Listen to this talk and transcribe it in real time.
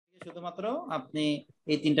শুধুমাত্র আপনি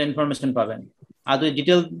এই তিনটা ইনফরমেশন পাবেন। আর যদি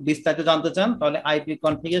ডিটেল বিস্তারিত জানতে চান তাহলে আইপি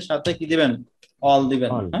কনফিগ এর সাথে কি দিবেন, অল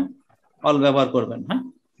দিবেন। হ্যাঁ, অল ব্যবহার করবেন। হ্যাঁ,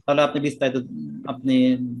 তাহলে আপনি বিস্তারিত আপনি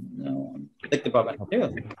দেখতে পাবেন। ঠিক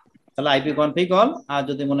আছে, তাহলে আইপি কনফিগ অল। আর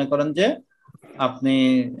যদি মনে করেন যে আপনি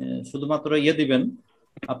শুধুমাত্র ইয়ে দিবেন,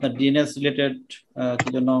 আপনার ডিএনএস রিলেটেড কি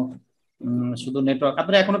জন্য শুধু নেটওয়ার্ক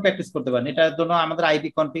আপনি এখনো প্র্যাকটিস করতে পারেন। এটার জন্য আমাদের আইপি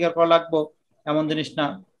কনফিগার করা লাগবে এমন জিনিস না,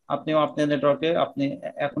 আপনিও আপনার নেটওয়ার্কে আপনি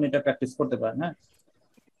এখন এটা প্র্যাকটিস করতে পারেন। হ্যাঁ,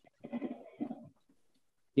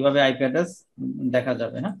 কিভাবে আইপি অ্যাড্রেস দেখা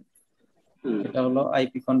যাবে। হ্যাঁ, এটা হলো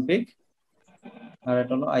আইপি কনফিগ আর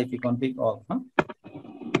এটা হলো আইপি কনফিগ অল। হ্যাঁ,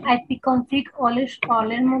 আইপি কনফিগ অল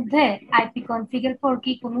এর মধ্যে আইপি কনফিগ এর পর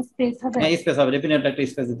কি কোনো স্পেস হবে? হ্যাঁ, স্পেস হবে, ডেফিনেটলি একটা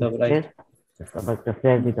স্পেস দিতে হবে। রাইট, তারপর একটা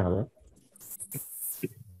ফ্ল্যাগ দিতে হবে।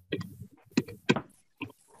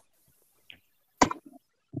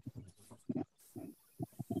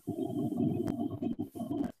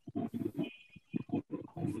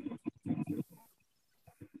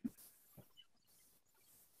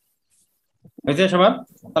 হয়েছে সবার?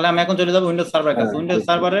 তাহলে আমি এখন চলে যাবো উইন্ডোজ সার্ভারের কাছে। উইন্ডোজ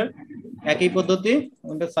সার্ভারের একই পদ্ধতি,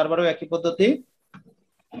 উইন্ডোজ সার্ভারেও একই পদ্ধতি।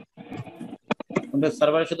 উইন্ডোজ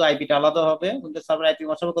সার্ভারে শুধু আইপিটা আলাদা হবে। উইন্ডোজ সার্ভার আইপি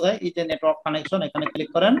বসাবো কোথায়? এই যে নেটওয়ার্ক কানেকশন, এখানে ক্লিক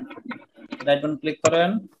করেন, রাইট বাটন ক্লিক করেন।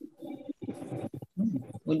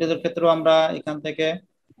 উইন্ডোজের ক্ষেত্রেও আমরা এখান থেকে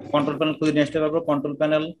কন্ট্রোল প্যানেল খুলে নিয়ে আসতে পারবো। কন্ট্রোল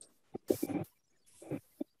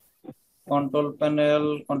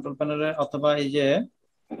প্যানেলে অথবা এই যে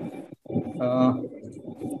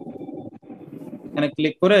এখানে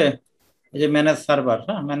ক্লিক করে এই যে ম্যানেজ সার্ভার,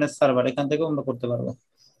 হ্যাঁ ম্যানেজ সার্ভার, এখান থেকে আমরা করতে পারবো।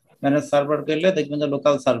 ম্যানেজ সার্ভার গেলে দেখবেন যে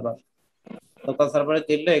লোকাল সার্ভারে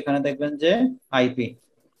গেলে এখানে দেখবেন যে আইপি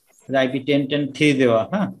 10.10.3 দেওয়া।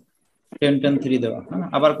 হ্যাঁ, 10.10.3 দেওয়া। হ্যাঁ,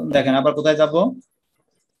 আবার দেখেন আবার কোথায় যাব?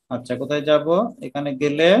 আচ্ছা, কোথায় যাব? এখানে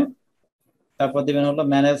গেলে তারপর দিবেন হলো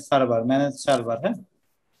ম্যানেজ সার্ভার। হ্যাঁ,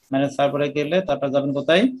 ম্যানেজ সার্ভারে গেলে তারপর যাবেন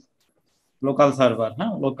কোথায়? Local server.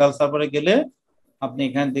 হ্যাঁ, লোকাল সার্ভারে গেলে আপনি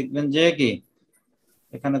এখানে দেখবেন যে কি,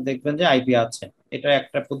 এখানে দেখবেন যে আইপি আছে। এটা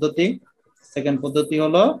একটা পদ্ধতি। সেকেন্ড পদ্ধতি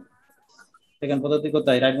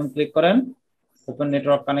কোথায়? রাইট বাটন ক্লিক করেন, ওপেন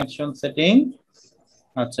নেটওয়ার্ক কানেকশন সেটিং।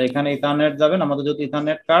 আচ্ছা, এখানে ইথারনেট যাবেন, আমাদের যদি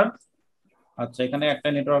ইথারনেট কার্ড। আচ্ছা, এখানে একটা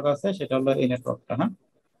নেটওয়ার্ক আছে, সেটা হলো এই নেটওয়ার্কটা। হ্যাঁ,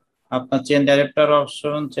 আপনার চেন ডাইরেক্টর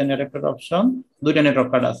অপশন দুইটা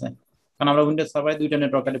নেটওয়ার্ক কার্ড আছে, কারণ আমরা উইন্ডোজ সার্ভারে দুইটা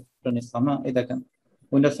নেটওয়ার্ক অ্যাডাপ্টার নিচ্ছিলাম। হ্যাঁ, এই দেখেন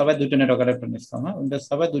উইন্ডোজ সার্ভারে দুইটা নেটওয়ার্ক অ্যাডাপ্টার নিচ্ছিলাম। হ্যাঁ, উইন্ডোজ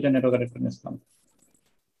সার্ভারে দুইটা নেটওয়ার্ক অ্যাডাপ্টার নিচ্ছিলাম,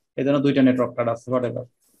 এই জন্য দুইটা নেটওয়ার্ক কার্ড আছে। হোয়াটএভার,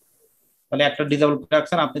 তাহলে একটা ডিসেবল করে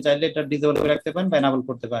রাখছেন, আপনি চাইলে এটা ডিসেবল করে রাখতে পারেন বা এনাবল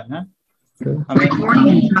করতে পারেন। হ্যাঁ, আমি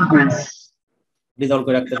ডিসেবল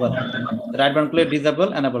করে রাখতে পারেন। Right button click, disable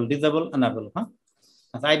enable. হ্যাঁ,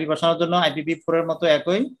 আচ্ছা, আইপি বসানোর জন্য IPv4 এর মতো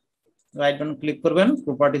একই রাইট বাটন ক্লিক করবেন,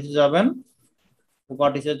 প্রপার্টিসে যাবেন।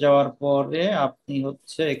 প্রপার্টিসে যাওয়ার পরে আপনি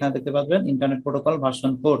হচ্ছে এখানে দেখতে পাবেন ইন্টারনেট প্রোটোকল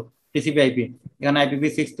ভার্সন 4 TCP/IP। এখানে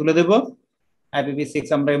IPv6 তুলে দেব। IPv6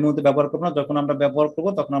 আমরা এই মুহূর্তে ব্যবহার করব না, যখন আমরা ব্যবহার করব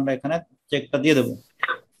তখন আমরা এখানে চেকটা দিয়ে দেব।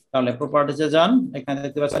 তাহলে প্রপার্টিসে যান, এখানে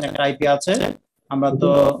দেখতে পাচ্ছেন একটা আইপি আছে। আমরা তো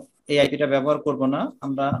এই আইপিটা ব্যবহার করব না,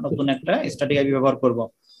 আমরা নতুন একটা স্ট্যাটিক আইপি ব্যবহার করব।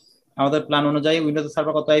 আমাদের প্ল্যান অনুযায়ী উইন্ডোজ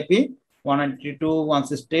সার্ভার কত আইপি?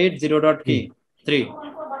 192.168.0.3।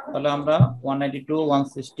 তাহলে আমরা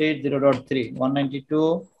 192.168.0.3 192,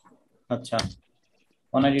 আচ্ছা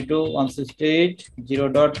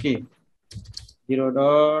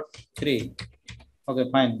 192.168.0.3। ওকে,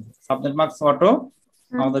 ফাইন। সাবনেট মাস্ক অটো,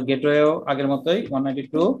 আমাদের গেটওয়েও আগের মতোই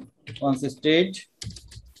 192.168।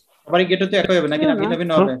 সবারই গেটওয়ে তো একই হবে নাকি না ভিন্ন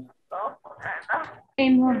ভিন্ন হবে?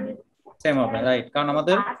 সেম হবে, রাইট। কারণ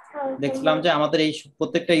আমাদের দেখছিলাম যে আমাদের এই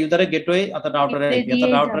প্রত্যেকটা ইউজারের গেটওয়ে অর্থাৎ রাউটারের আইপি,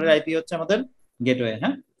 অর্থাৎ রাউটারের আইপি হচ্ছে আমাদের গেটওয়ে।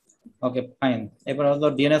 হ্যাঁ, ওকে ফাইন। এবার হলো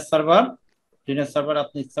ডিএনএস সার্ভার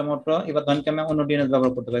আপনি ইচ্ছা মতো এবার ধরেন আমি অন্য ডিএনএস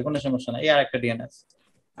ব্যবহার করতে পারি, কোনো সমস্যা নাই। এই আর একটা ডিএনএস,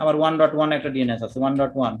 আবার 1.1 একটা ডিএনএস আছে,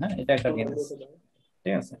 1.1। হ্যাঁ, এটা একটা ডিএনএস,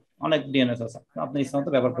 ঠিক আছে। অনেক ডিএনএস আছে, আপনি ইচ্ছা মতো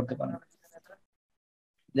ব্যবহার করতে পারেন,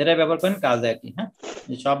 যেটা ব্যবহার করেন কাজ একই। হ্যাঁ,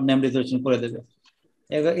 সব নেম রেজলিউশন করে দেবে।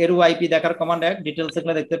 এর আইপি দেখার কমান্ড এক, ডিটেলস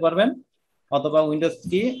এগুলো দেখতে পারবেন, অথবা উইন্ডোজ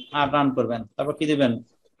কি আর রান করবেন। তারপর কি দিবেন?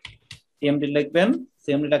 সিএমডি লিখবেন।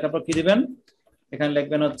 সিএমডি লেখার পর কি দিবেন? এখানে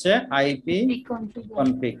লিখবেন হচ্ছে আইপি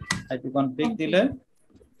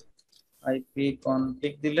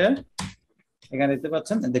কনফিগ দিলে এখানে দেখতে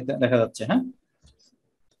পাচ্ছেন, দেখা যাচ্ছে। হ্যাঁ,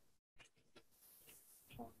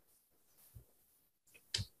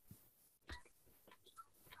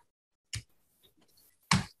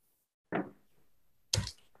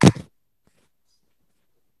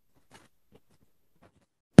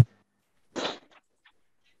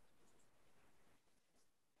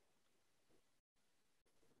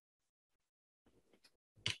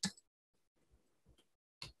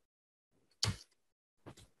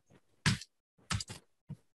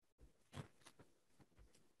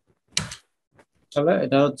 তাহলে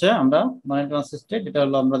এটা হচ্ছে আমরা মানে ট্রান্সিস্টেড, এটা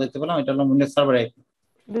হলো আমরা দেখতে পেলাম, এটা হলো উইন্ডোজ সার্ভার আইপি।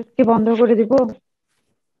 দুধকে বন্ধ করে দিব,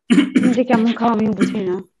 তুমি যে কেমন খাও আমি বুঝি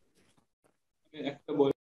না। একটা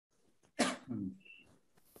বই।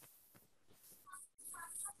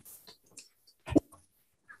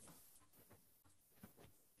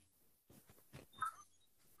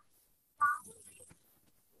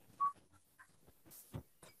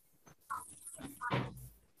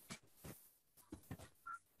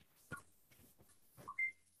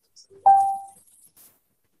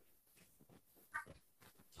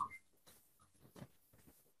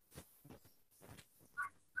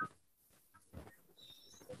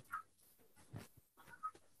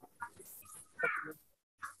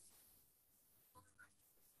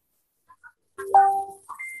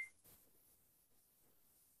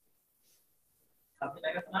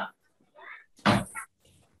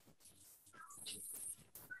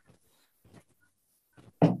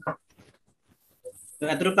 তো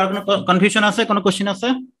এতটুকু কার কোনো কনফিউশন আছে, কোনো কোশ্চেন আছে?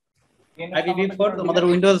 আইপিভি4 আমাদের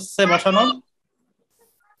উইন্ডোজে বসানো,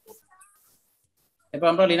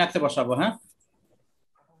 এরপর আমরা লিনাক্সে বসাবো। হ্যাঁ,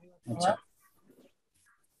 আচ্ছা।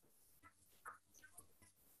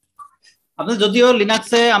 আপনি যদিও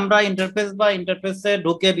লিনাক্সে আমরা ইন্টারফেসে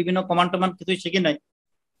ঢুকে বিভিন্ন কমান্ড টমান্ড কিছুই শিখি নাই,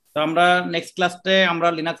 তো আমরা নেক্সট ক্লাসে আমরা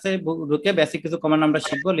লিনাক্সে ঢুকে বেসিক কিছু কমান্ড আমরা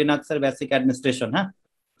শিখবো, লিনাক্সের বেসিক অ্যাডমিনিস্ট্রেশন। হ্যাঁ,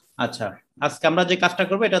 আচ্ছা। আজকে আমরা যে কাজটা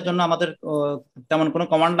করবো এটার জন্য আমাদের তেমন কোনো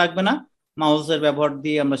কমান্ড লাগবে না, মাউসের ব্যবহার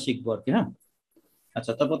দিয়ে আমরা শিখবো আর কি। হ্যাঁ,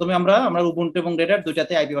 আচ্ছা। তো প্রথমে আমরা উবুন্টু এবং রেড হ্যাট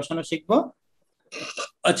দুইটাতে আইপি বসানো শিখবো।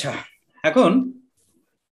 আচ্ছা, এখন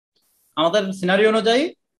আমাদের সিনারি অনুযায়ী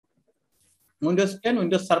উইন্ডোজ 10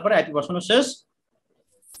 উইন্ডোজ সার্ভারে আইপি বসানো শেষ।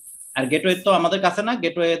 আর গেটওয়ে তো আমাদের কাছে না,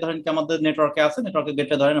 গেটওয়ে ধরেন কি আমাদের নেটওয়ার্কে আছে, নেটওয়ার্কে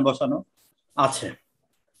গেটওয়ে ধরেন বসানো আছে,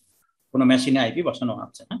 কোনো মেশিনে আইপি বসানো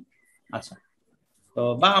আছে। হ্যাঁ, আচ্ছা। তো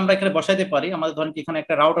বা আমরা এখানে বসাইতে পারি, আমাদের ধরেন কি এখানে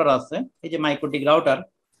একটা রাউটার আছে, এই যে মাইক্রোটিক রাউটার,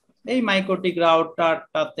 এই মাইক্রোটিক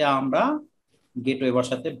রাউটারটাতে আমরা গেটওয়ে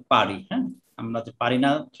বসাতে পারি। হ্যাঁ, আমরা যে পারি না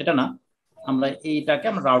সেটা না, আমরা এইটাকে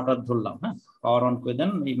আমরা রাউটার ধরলাম। হ্যাঁ, পাওয়ার অন করে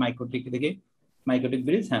দেন এই মাইক্রোটিক থেকে, মাইক্রোটিক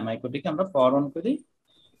ব্রিজ, হ্যাঁ মাইক্রোটিকে আমরা পাওয়ার অন করে দিই।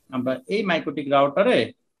 আমরা এই মাইক্রোটিক রাউটারে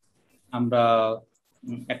আমরা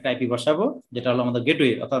একটা আইপি বসাবো, যেটা হলো আমাদের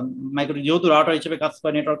গেটওয়ে, অর্থাৎ মাইক্রোটিক যেহেতু রাউটার হিসেবে কাজ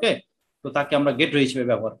করে নেটওয়ার্কে, তো তাকে আমরা গেটওয়ে হিসেবে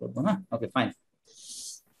ব্যবহার করবো। হ্যাঁ, ওকে ফাইন।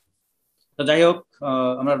 তো যাই হোক,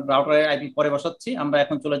 আমরা রাউটারের আইপি পরে বসাচ্ছি। আমরা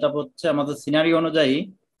এখন চলে যাব হচ্ছে আমাদের সিনারি অনুযায়ী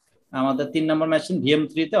আমাদের 3 নম্বর মেশিন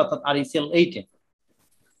VM3 তে, অর্থাৎ RECL 8-এ।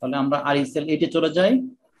 তাহলে আমরা RECL 8-এ চলে যাই।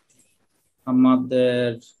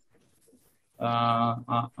 আমাদের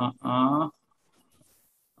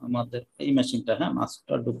আমাদের এই মেশিনটা, হ্যাঁ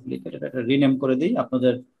মাস্টার ডুপ্লিকেট, এটা রিনেম করে দিই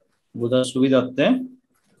আপনাদের বোঝার সুবিধার্থে।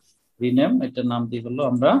 রিনেম, এটার নাম দিয়ে হলো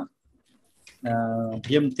আমরা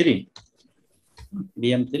VM3।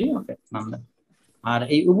 ওকে, নাম দেন। আর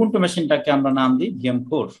এই উবুন্টু মেশিনটাকে আমরা নাম দিই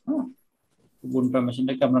VM4। হ্যাঁ, উবুন্টু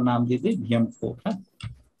মেশিনটাকে আমরা নাম দিয়ে দিই VM4। হ্যাঁ,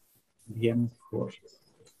 VM4।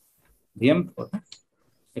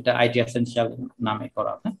 এটা আইটি এসেনশিয়াল নামে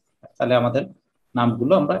করা। হ্যাঁ, তাহলে আমাদের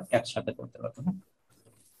নামগুলো আমরা একসাথে করতে পারবো। হ্যাঁ,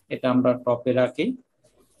 এটা আমরা টপে রাখি।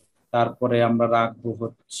 তারপরে আমরা রাখবো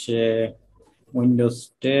হচ্ছে উইন্ডোজ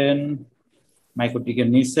 10 মাইক্রোটিকের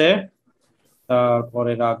নিচে,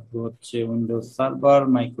 তারপরে রাখবো হচ্ছে উইন্ডোজ সার্ভার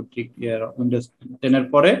মাইক্রোটিক উইন্ডোজ 10-এর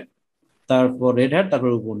পরে, তারপর রেড হ্যাট,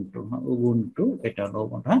 তারপর উবুন্টু এটা হলো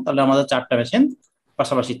উবুন্টু। হ্যাঁ, তাহলে আমাদের 4টা মেশিন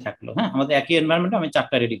পাশাপাশি থাকলো। হ্যাঁ, আমাদের একই এনভায়রনমেন্টে আমি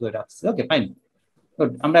 4টা রেডি করে রাখছি। Okay fine,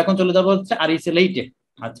 good. আমরা এখন চলে যাবো হচ্ছে RECL 8-এ।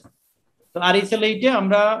 আচ্ছা, তো RECL 8-এ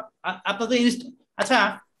আমরা আপনাদের আচ্ছা,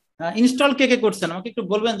 ইনস্টল কে কে করছেন আমাকে একটু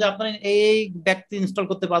বলবেন, যে আপনারা এই ব্যক্তি ইনস্টল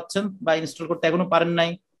করতে পারছেন বা ইনস্টল করতে এখনো পারেন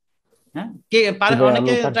নাই? হ্যাঁ, কে পারেন?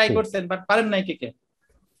 অনেকে ট্রাই করছেন বাট পারেন নাই, কে কে?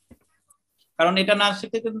 কারণ এটা না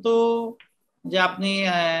শিখে কিন্তু, যে আপনি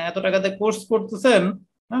এত টাকাতে কোর্স করতেছেন,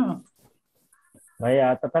 হ্যাঁ ভাই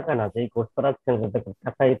এত টাকা না, যেই কোর্স করাচ্ছেন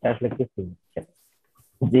টাকা এটা আসলে কিছু দিচ্ছেন,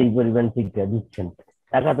 যেই পরিমাণ শিক্ষা দিচ্ছেন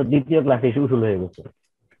টাকা তো দ্বিতীয় ক্লাসে উসুল হয়ে গেছে।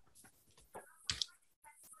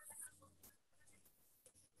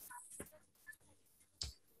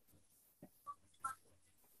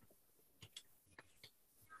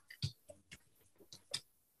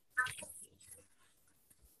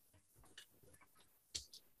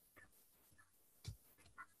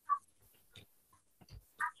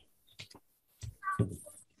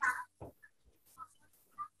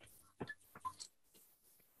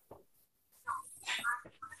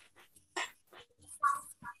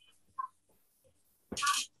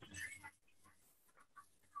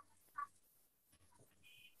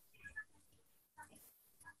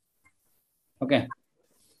 ওকে।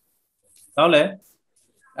 তাহলে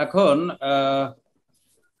এখন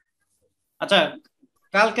আচ্ছা,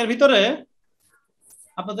 কালকের ভিতরে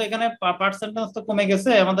আপনার তো এখানে পার্সেন্টেজ তো কমে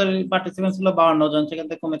গেছে, আমাদের পার্টিসিপেন্ট ছিল 52 জন, সেখান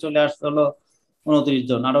থেকে কমে চলে আসছে হলো 29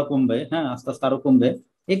 জন, আরো কমবে, হ্যাঁ আস্তে আস্তে আরো কমবে।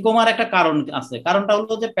 এই কমার একটা কারণ আছে, কারণটা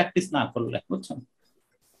হলো যে প্র্যাকটিস না করলে, বুঝছেন।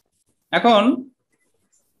 এখন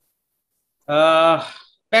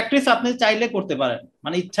প্র্যাকটিস আপনি চাইলে করতে পারেন,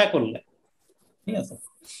 মানে ইচ্ছা করলে, ঠিক আছে,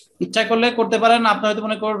 ইচ্ছা করলে করতে পারেন। আপনি হয়তো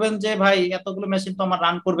মনে করবেন যে ভাই এতগুলো মেশিন তো আমার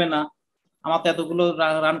রান করবে না, আমার তো এতগুলো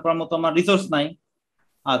রান করার মতো আমার রিসোর্স নাই।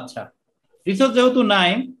 আচ্ছা, রিসোর্স যেহেতু নাই,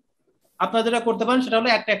 আপনারা যেটা করতে পারেন সেটা হলো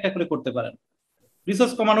একটা একটা করে করতে পারেন।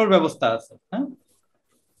 রিসোর্স কমানোর ব্যবস্থা আছে, হ্যাঁ,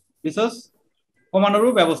 রিসোর্স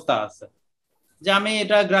কমানোরও ব্যবস্থা আছে, যে আমি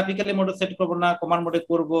এটা গ্রাফিক্যালি মোডে সেট করবো না, কমান্ড মোডে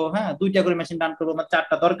করবো, হ্যাঁ 2টা করে মেশিন রান করবো, আমার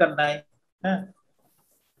 4টা দরকার নাই, হ্যাঁ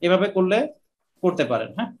এভাবে করলে করতে পারেন,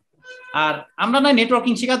 হ্যাঁ। আর আমরা না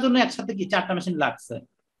নেটওয়ার্কিং শেখার জন্য একসাথে কি 4টা মেশিন লাগছে,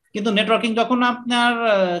 কিন্তু নেটওয়ার্কিং যখন আপনার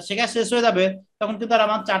শেখা শেষ হয়ে যাবে, তখন কিন্তু আর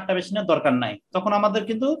আমার 4টা মেশিনের দরকার নাই, তখন আমাদের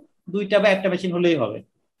কিন্তু 2টা বা 1টা মেশিন হলেই হবে।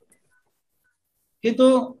 কিন্তু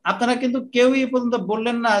আপনারা কিন্তু কেউই এ পর্যন্ত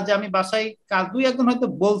বললেন না যে আমি বাসায় কাজ, 2-1জন হয়তো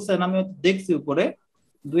বলছেন, আমি হয়তো দেখছি উপরে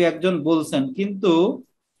 2-1জন বলছেন, কিন্তু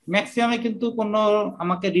ম্যাক্সিমামে কিন্তু কোনো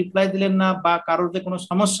আমাকে রিপ্লাই দিলেন না, বা কারোর যে কোনো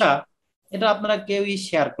সমস্যা এটা আপনারা কেউই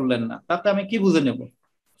শেয়ার করলেন না। তাতে আমি কি বুঝে নেব,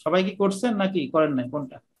 সবাই কি করছেন নাকি করেন নাই,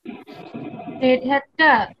 কোনটা? রেড হ্যাটটা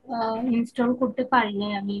ইনস্টল করতে পারি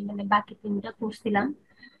নাই আমি, মানে বাকি 3টা করছিলাম।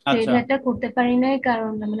 রেড আচ্ছা, হ্যাটটা করতে পারি নাই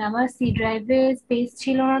কারণ মানে আমার সি ড্রাইভে স্পেস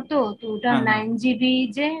ছিল না, তো তো ওটা হ্যাঁ হ্যাঁ 9 GB,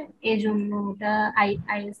 যে এজন্য ওটা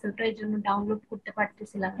আইএসওটা এর জন্য ডাউনলোড করতে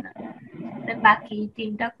পারতেছিলাম না। মানে বাকি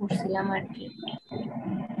 3টা করছিলাম আর কি,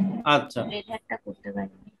 আচ্ছা, রেড হ্যাটটা করতে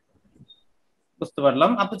পারি নাই। বুঝতে পারলাম।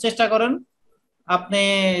 আপনি চেষ্টা করেন, আপনি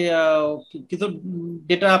কিছু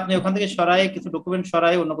ডেটা আপনি ওখান থেকে সরাই, কিছু ডকুমেন্ট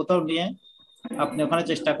সরাই অন্য কোথাও নিয়ে আপনি ওখানে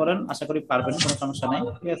চেষ্টা করেন, আশা করি পারবেন, কোনো সমস্যা নাই,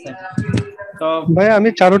 ঠিক আছে। তো ভাই আমি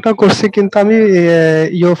চারোটা করছি, কিন্তু আমি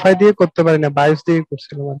ইউএফআই দিয়ে করতে পারি না, বায়োস দিয়ে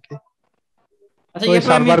করছিলাম আর কি, আচ্ছা, ওই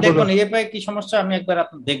এপাই আমি সার্ভার গুলো। দেখবো না, এপাই কি সমস্যা আমি একবার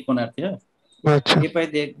আপনি দেখবো না আর কি, হ্যাঁ আচ্ছা এপাই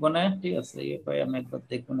দেখবো না, ঠিক আছে, এপাই আমি একবার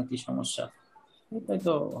দেখবো না কি সমস্যা, এপাই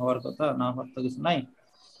তো হওয়ার কথা, না হওয়ার তো কিছু নাই।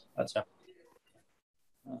 আচ্ছা,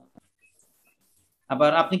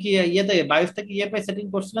 আবার আপনি কি ইয়েতে বায়োস থেকে ইএফআই সেটিং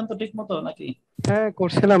করছিলেন তো ঠিক মতো নাকি? হ্যাঁ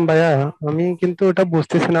করছিলাম ভাইয়া, আমি কিন্তু ওটা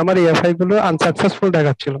বুঝতেছি না, আমার ইউএফআই গুলো আনসাকসেসফুল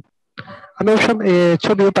দেখাচ্ছিল। আমি ওসব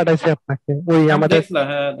ছবিও পাঠাইছি আপনাকে, ওই আমি আমাদের। দেখলাম,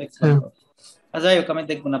 হ্যাঁ দেখলাম হ্যাঁ তো। যাই হোক, আমি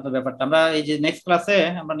দেখবো না আপনার ব্যাপারটা, আমরা এই যে নেক্সট ক্লাসে,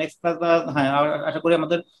 আমরা নেক্সট ক্লাস, হ্যাঁ আশা করি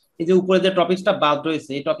আমাদের এই যে উপরে যে টপিকসটা বাদ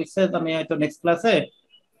রয়েছে, এই টপিকসে আমি হয়তো নেক্সট ক্লাসে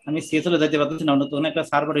আমি সিএসএল যেতে পারতেছি না, নতুন একটা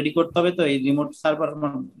সার্ভার রেডি করতে হবে, তো এই রিমোট সার্ভার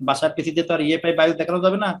বাসার পিসিতে তো আর ইএফআই বায়োস দেখানো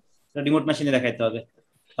যাবে না, রিমোট মেশিনে দেখাইতে হবে।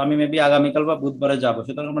 তো আমি মেবি আগামীকাল বা বুধবারে যাবো,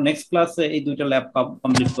 সুতরাং আমরা নেক্সট ক্লাসে এই 2টা ল্যাব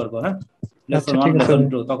কমপ্লিট করবো, হ্যাঁ লেসন আচ্ছা 1 ঠিক আছে লেসন ভাই।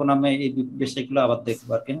 2, তখন আমি এই বিষয়গুলো আবার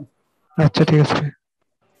দেখবো আর কি, হ্যাঁ? আচ্ছা ঠিক আছে ভাই।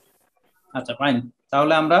 আচ্ছা ফাইন,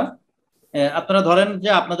 তাহলে আমরা আপনারা ধরেন যে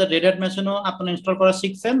আপনাদের রেড হ্যাট মেশিনও আপনারা ইনস্টল করা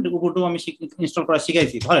শিখছেন, উবুন্টু আমি ইনস্টল করা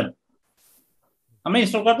শিখাইছি, ধরেন আমরা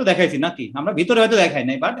ইনস্টল করা তো দেখাইছি নাকি, আমরা ভিতরে হয়তো দেখাই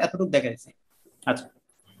নাই, বাট এতটুকু দেখাইছি। আচ্ছা,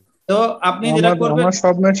 তো আপনি যেটা আমার করবেন, আমার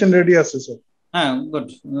সব মেশিন রেডি আছে স্যার। হ্যাঁ গুড,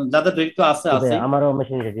 যাদের রেডি তো আছে তবে আছে। আমারও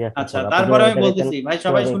মেশিন রেডি আছে আচ্ছা, স্যার, আপনি তারপরে যেভাবে আমি দেখাইছেন বলতেছি ভাই,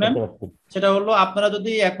 সবাই সেভাবেই শুনেন, করতে পারছি। সেটা হলো আপনারা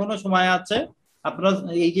যদি এখনো সময় আছে, আপনারা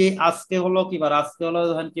এই যে আজকে হলো কি বার, আজকে হলো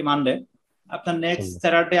ধরেন কি মানডে, আপনার নেক্সট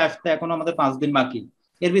স্যাটারডে আসতে এখনো আমাদের 5 দিন বাকি।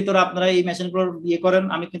 এর ভিতরে আপনারা এই মেশিনগুলো ইয়ে করেন,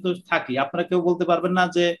 আমি কিন্তু থাকি, আপনারা কেউ বলতে পারবেন না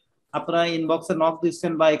যে আপনারা ইনবক্সে নক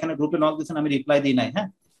দিচ্ছেন বা এখানে গ্রুপে নক দিচ্ছেন আমি রিপ্লাই দিই নাই, হ্যাঁ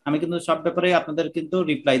আমি কিন্তু সব ব্যাপারে আপনাদের কিন্তু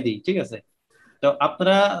রিপ্লাই দিই, ঠিক আছে। তো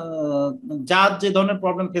আপনারা যার যে ধরনের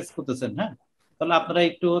প্রবলেম ফেস করতেছেন, হ্যাঁ তাহলে আপনারা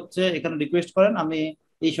একটু হচ্ছে এখানে রিকোয়েস্ট করেন, আমি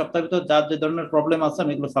এই সপ্তাহের ভিতর যার যে ধরনের প্রবলেম আছে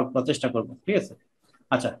আমি এগুলো সলভ করার চেষ্টা করবো, ঠিক আছে।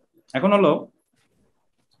 আচ্ছা, এখন হলো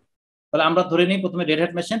তাহলে আমরা ধরে নিই প্রথমে red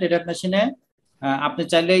hat machine, red hat মেশিনে আপনি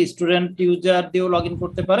চাইলে স্টুডেন্ট ইউজার দিয়েও লগ ইন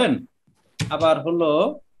করতে পারেন, আবার হলো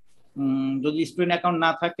যদি স্টুডেন্ট অ্যাকাউন্ট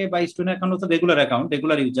না থাকে, বা স্টুডেন্ট অ্যাকাউন্ট হচ্ছে রেগুলার অ্যাকাউন্ট,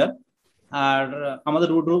 রেগুলার ইউজার, আর আমাদের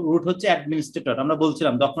রুট হচ্ছে অ্যাডমিনিস্ট্রেটর। আমরা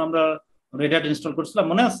বলছিলাম যখন আমরা রেড হ্যাট ইনস্টল করছিলাম,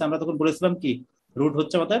 মনে আছে আমরা তখন বলেছিলাম কি রুট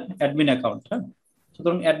হচ্ছে আমাদের অ্যাডমিন অ্যাকাউন্ট, হ্যাঁ।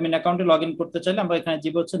 সুতরাং অ্যাডমিন অ্যাকাউন্টে লগ ইন করতে চাইলে আমরা এখানে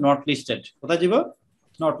যাব হচ্ছে নট লিস্টেড, কোথায় যাব,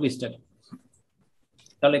 নট লিস্টেড।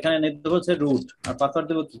 তাহলে এখানে দেবো হচ্ছে রুট, আর পাসওয়ার্ড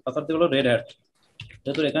দেবো কি, পাসওয়ার্ড দেবো রেড হ্যাট,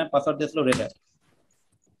 যেহেতু এখানে পাসওয়ার্ড দিয়েছিল রেড হ্যাট।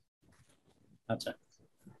 আচ্ছা,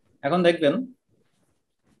 এখন দেখবেন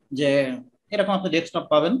যে এরকম আপনি ডেস্কটপ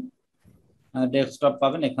পাবেন,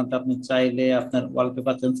 এখান থেকে আপনি চাইলে আপনার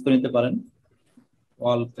ওয়ালপেপার চেঞ্জ করে নিতে পারেন,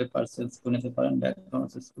 ওয়ালপেপার চেঞ্জ করে নিতে পারেন, ব্যাকগ্রাউন্ড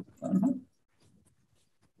চেঞ্জ করতে পারেন, হ্যাঁ।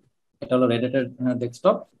 এটা হলো রেড হ্যাটের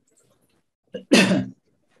ডেস্কটপ।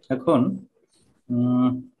 এখন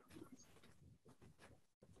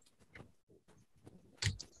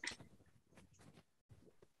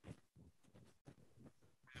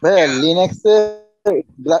ভাইয়া লিনাক্সে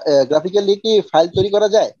গ্রাফিক্যালি কি ফাইল তৈরি করা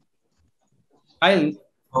যায়? ফাইল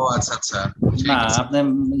ও আচ্ছা আচ্ছা না, আপনি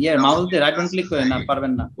মাউস দিয়ে রাইট বাটন ক্লিক করে না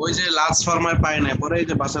পারবেন না। ওই যে লাস্ট ফরমায় পাই না, পরে এই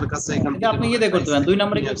যে বাসার কাছে এখান এটা থেকে আপনি দিয়ে করতে পারেন, 2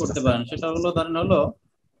 নম্বরে কি করতে পারেন সেটা হলো ধরেন হলো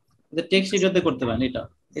যে টেক্সট এডিটর দিয়ে করতে পারেন,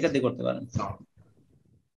 এটা দিয়ে করতে পারেন,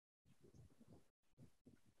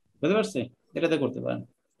 বুঝতে পারছি? এটা দিয়ে করতে পারেন,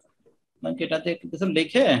 মানে এটাতে কিছু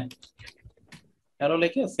লিখে অ্যারো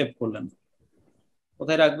লিখে সেভ করলেন,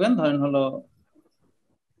 কোথায় রাখবেন ধরেন হলো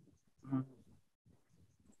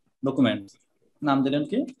ডকুমেন্ট, নাম দিলেন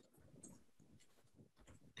কি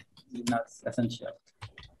লিনাক্স এসেনশিয়াল,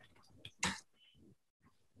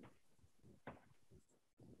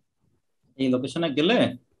 এই লোকেশনে গেলে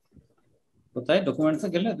কোথায় ডকুমেন্টসে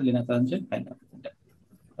গেলে লিনাক্স এসেনশিয়াল ফাইল।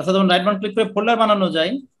 আচ্ছা, যখন রাইট বাটন ক্লিক করে ফোল্ডার বানানো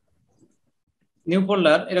যায়, নিউ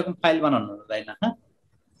ফোল্ডার এরকম ফাইল বানানো যায় না? হ্যাঁ,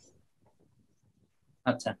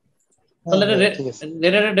 আচ্ছা, তাহলে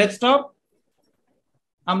রেডারের ডেস্কটপ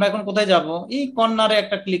আমরা এখন কোথায় যাব? এই কর্নারে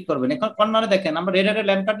একটা ক্লিক করবেন। এখন কর্নারে দেখেন আমরা রেডারের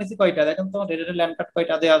ল্যান্ড কার্ড নিছি কয়টা, দেখেন তো রেডারের ল্যান্ড কার্ড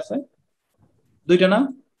কয়টা দেয়া আছে? 2টা না?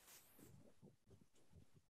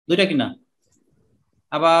 2টা কি না?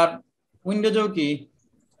 আবার উইন্ডোজেও কি,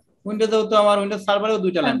 উইন্ডোজেও তো আমার উইন্ডোজ সার্ভারেও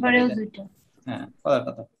 2টা ল্যান্ড কার্ড আছে। হ্যাঁ,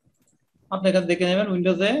 কথা আপনি এখানে দেখে নেবেন,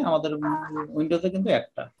 উইন্ডোজে আমাদের উইন্ডোজে কিন্তু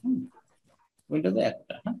একটা, উইন্ডোজে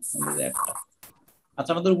একটা, হ্যাঁ উইন্ডোজে একটা।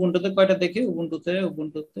 আচ্ছা, আমাদের উবুন্টুতে কয়টা দেখি? উবুন্টুতে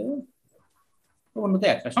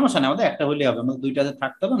একটা, সমস্যা নেই, আমাদের একটা হলেই হবে, আমাদের 2টাতে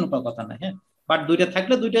থাকতে হবে, কোনো কথা নাই। হ্যাঁ, বাট 2টা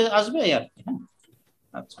থাকলে 2টা আসবে এই আর কি। হ্যাঁ,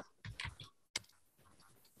 আচ্ছা,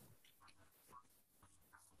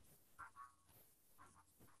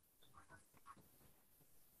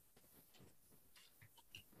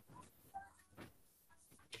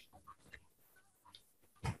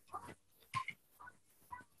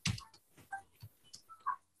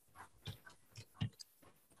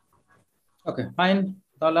 ওকে ফাইন।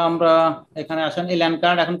 তাহলে আমরা এখানে আসেন, এই ল্যান্ড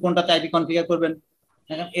কার্ড এখন কোনটাতে আইপি কনফিগার করবেন?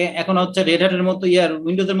 এখন হচ্ছে রেড হ্যাটের মতো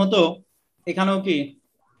উইন্ডোজের মতো এখানেও কি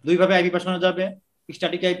 2 ভাবে আইপি পাঠানো যাবে,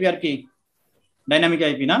 স্ট্যাটিক আইপি আর কি ডাইনামিক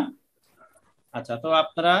আইপি, না? আচ্ছা, তো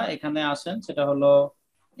আপনারা এখানে আসেন, সেটা হলো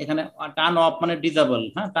এখানে টার্ন অফ মানে ডিসেবল।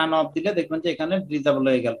 হ্যাঁ, টার্ন অফ দিলে দেখবেন যে এখানে ডিসেবল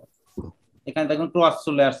হয়ে গেল, এখানে দেখুন ক্রস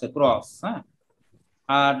চলে আসছে, ক্রস। হ্যাঁ,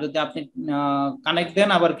 আর যদি আপনি কানেক্ট দেন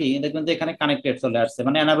আবার কি দেখবেন যে এখানে কানেক্টেড চলে আসছে,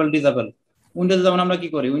 মানে এনাবল ডিসেবল। উইন্ডোজে যেমন আমরা কি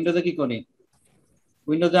করি,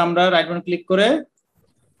 উইন্ডোজে আমরা রাইট বাটন ক্লিক করে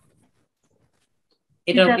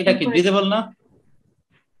এটা কি ডিসেবল না,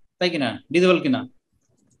 তাই কিনা? ডিসেবল কিনা,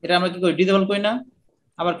 এটা আমরা কি করি, ডিসেবল করি না?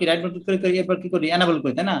 আবার কি রাইট বাটন ক্লিক করে এরপর কি করি, এনাবল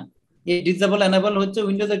করি, তাই না? এই ডিসেবল এনাবল হচ্ছে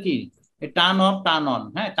উইন্ডোজে কি টার্ন অফ টার্ন অন।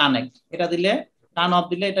 হ্যাঁ, কানেক্ট এটা দিলে, টার্ন অফ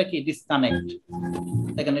দিলে এটা কি ডিসকানেক্ট,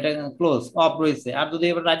 দেখেন এটা ক্লোজ অফ রয়েছে। আর যদি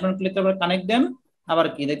এবার রাইট বাটন ক্লিক করে কানেক্ট দেন আবার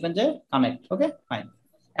কি দেখবেন যে কানেক্ট। Okay fine.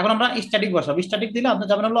 এখন আমরা স্ট্যাটিক বসাবো, স্ট্যাটিক দিলে আপনি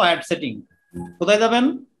যাবেন হলো ওয়্যার্ড সেটিং। কোথায় যাবেন?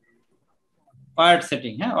 Wired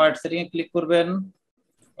setting. হ্যাঁ, ওয়্যার্ড সেটিং এ ক্লিক করবেন।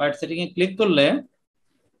 ওয়্যার্ড সেটিং এ ক্লিক করলে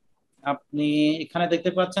আপনি এখানে দেখতে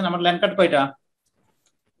পাচ্ছেন আমার ল্যান্ড কার্ড কয়টা,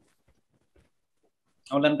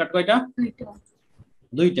 আমার ল্যান্ড কার্ড কয়টা?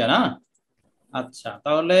 2টা না? আচ্ছা,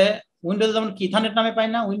 তাহলে উইন্ডোজে যেমন কি ইথারনেট নামে পাই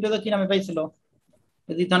না, উইন্ডোজে কি নামে পাইছিল?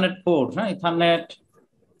 ইথারনেট 4। হ্যাঁ, ইথারনেট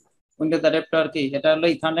উইন্ডোজ অ্যাডাপ্টার কি, এটা হলো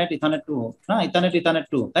ইথারনেট 2। হ্যাঁ, ইথারনেট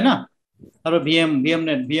 2, তাই না? তারপর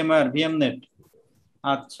ভিএমনেট, ভিএমনেট।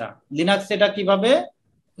 আচ্ছা, লিনাক্স এটা কিভাবে?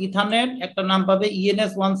 ইথারনেট একটা নাম পাবে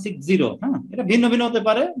ইএনএস 160। হ্যাঁ, এটা ভিন্ন ভিন্ন হতে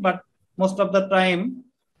পারে, but most of the time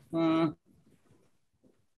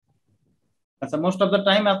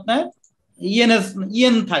আপনার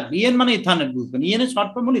ইএন থাকবে। ইএন মানে ইথারনেট, বুঝবেন? ইএন এর শর্ট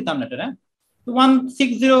ফর্ম হলো ইথারনেটের। হ্যাঁ,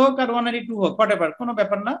 160 হোক আর 182 হোক, হোয়াটএভার, কোনো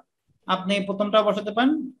ব্যাপার না। আপনি প্রথমটা বসাতে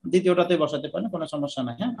পারেন, দ্বিতীয়টাতে বসাতে পারেন, কোনো সমস্যা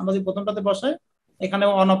নাই। হ্যাঁ, আমরা যদি প্রথমটাতে বসাই, এখানে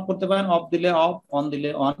অন অফ করতে পারেন, অফ দিলে অফ, অন দিলে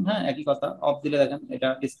অন। হ্যাঁ, একই কথা। অফ দিলে দেখেন এটা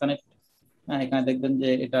ডিসকানেক্ট। হ্যাঁ, এখানে দেখবেন যে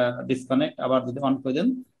এটা ডিসকানেক্ট। আবার যদি অন করে দেন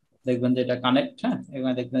দেখবেন যে এটা কানেক্ট। হ্যাঁ,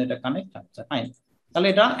 এখানে দেখবেন এটা কানেক্ট। আচ্ছা ফাইন, তাহলে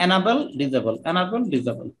এটা এনাবল ডিসেবল, এনাবল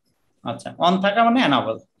ডিসেবল। আচ্ছা, অন থাকা মানে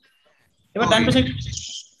এনাবল। এবার ডান পাশে,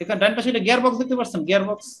 এখানে ডান পাশে এটা গিয়ার বক্স দেখতে পাচ্ছেন, গিয়ার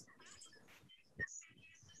বক্স।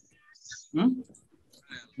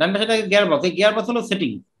 ডান পাশে এটা গিয়ার বক্স, এই গিয়ার বক্স হলো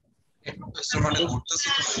সেটিং।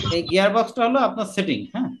 এই গিয়ার বক্সটা হলো আপনার সেটিং।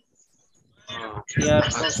 হ্যাঁ, গিয়ার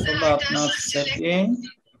বক্স হলো আপনার সেটিং।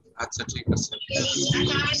 আচ্ছা ঠিক আছে,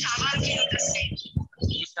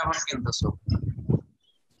 সাবান কিনতেছো?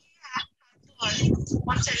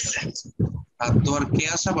 আর তোমার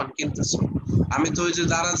কেয়া সাবান কিনতেছো? আমি তো ওই যে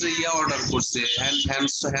যারা যে অর্ডার করছে,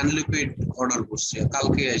 হ্যান্ড লিকুইড অর্ডার করছে,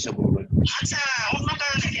 কালকে এসে বলবে। আচ্ছা,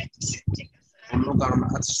 অন্য কারণ।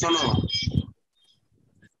 আচ্ছা শোনো,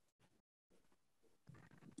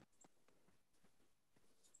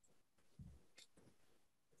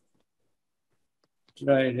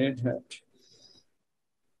 ট্রাই রেড হ্যাট।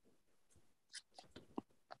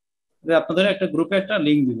 আপনাদের একটা গ্রুপে একটা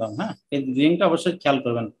লিংক দিলাম, হ্যাঁ, এই লিংকটা অবশ্যই খেয়াল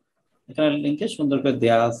করবেন, এখানে লিংকে সুন্দর করে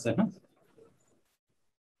দেওয়া আছে, হ্যাঁ,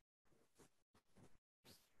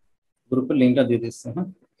 গ্রুপের লিংকটা দিয়ে দিচ্ছে, হ্যাঁ।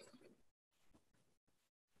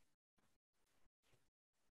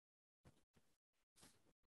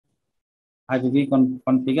 IPv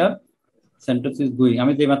configure sentence is going,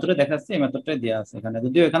 আমি যে মেথডে দেখাচ্ছি এই মেথডটাই দেওয়া আছে এখানে,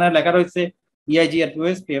 যদিও এখানে লেখা রয়েছে ইআইজি আর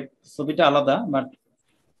পিওএস, ছবিটা আলাদা, বাট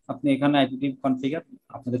আপনি এখানে আইপিভি কনফিগার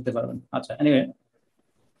আপনি দেখতে পারবেন। আচ্ছা, এনিওয়ে,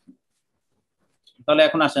 তাহলে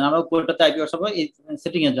এখন আসেন আমরা উপরটাতে আইপি বসাবো, এই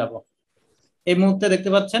সেটিং এ যাব। এই মুহূর্তে দেখতে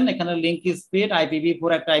পাচ্ছেন এখানে লিংক স্পিড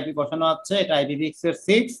IPv4 একটা আইপি বসানো আছে, এটা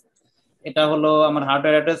IPv6, এটা হলো আমার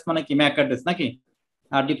হার্ডওয়্যার অ্যাড্রেস মানে কি ম্যাক অ্যাড্রেস নাকি,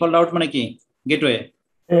 আর ডিফল্ট আউট মানে কি গেটওয়ে।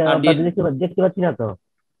 আর দেখতে পাচ্ছি না তো,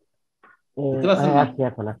 দেখতে পাচ্ছেন না? আসছে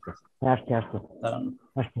এখন, আসছে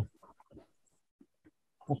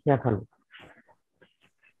এখন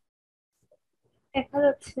দেখা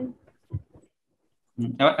যাচ্ছে।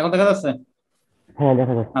 এখন দেখা যাচ্ছে? হ্যাঁ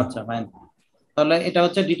দেখা যাচ্ছে। আচ্ছা ফাইন, তাহলে এটা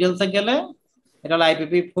হচ্ছে ডিটেইলসে গেলে এটা হলো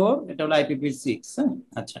IPv4, এটা হলো IPv6, হ্যাঁ।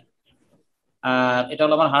 আচ্ছা, আর এটা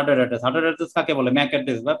হলো আমার হার্ডওয়্যার অ্যাড্রেস। হার্ডওয়্যার অ্যাড্রেস কাকে বলে? ম্যাক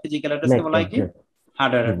অ্যাড্রেস বা ফিজিক্যাল অ্যাড্রেসকে বলা হয় কি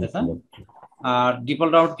হার্ডওয়্যার অ্যাড্রেস, হ্যাঁ। আর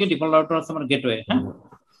ডিফল্ট আউট কি? ডিফল্ট আউট হচ্ছে আমার গেটওয়ে, হ্যাঁ।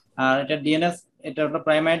 আর এটা ডিএনএস, এটা হলো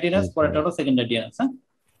প্রাইমারি ডিএনএস, পরেরটা হলো সেকেন্ডারি ডিএনএস, হ্যাঁ।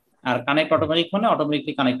 আর কানেক্ট অটোমেটিক মানে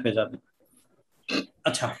অটোমেটিকলি কানেক্ট হয়ে যাবে।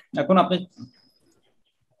 আচ্ছা, এখন আপনি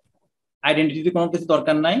আইডেন্টিটি কোনো কিছু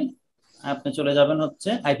দরকার নাই, আপনি চলে যাবেন হচ্ছে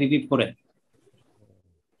IPv4 এ।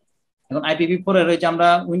 এখন IPv4 এর হচ্ছে আমরা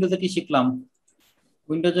উইন্ডোজে কি শিখলাম,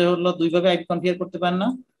 উইন্ডোজে হলো দুই ভাবে আইপি কনফিগার করতে পারেন না?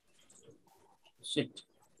 শিট,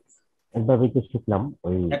 একভাবে তো শিখলাম,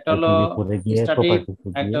 ওই একটা হলো স্ট্যাটিক,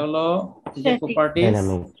 একটা হলো যে প্রপার্টিজ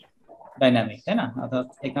ডাইনামিক, তাই না? অর্থাৎ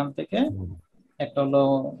এখান থেকে একটা হলো,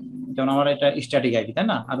 যেমন আমার এটা স্ট্যাটিক আইপি, তাই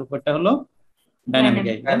না, আর উপরটা হলো ডাইনামিক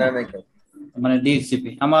আইপি, মানে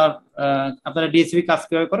ডিএসসিপি। আমার আপনারা ডিএসসিপি কাজ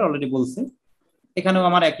কিভাবে করে অলরেডি বলছি, এখানেও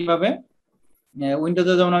আমার একইভাবে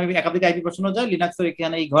উইন্ডোজে যেমন আমি একাধিক আইপি বসানো যায়, লিনাক্সের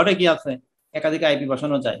এখানে এই ঘরে কি আছে একাধিক আইপি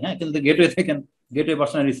বসানো যায়, হ্যাঁ, কিন্তু গেটওয়ে থেকে গেটওয়ে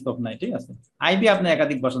বসানোর স্কোপ নাই, ঠিক আছে। আইপি আপনি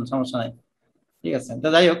একাধিক বসান, সমস্যা নাই, ঠিক আছে। তো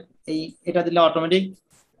যাই হোক, এই এটা দিলে অটোমেটিক,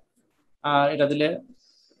 আর এটা দিলে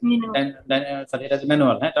সরি এটা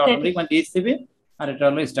ম্যানুয়াল, হ্যাঁ, এটা অটোমেটিক মানে ডিএসসিপি, আর এটা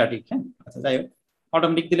হলো স্ট্যাটিক, হ্যাঁ। আচ্ছা, যাই হোক,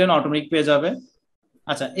 অটোমেটিক দিলেন অটোমেটিক পেয়ে যাবে।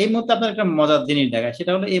 আচ্ছা, এই মুহূর্তে আপনার একটা মজার জিনিস দেখায়,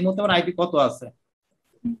 সেটা হলো এই মুহূর্তে আমার আইপি কত আছে,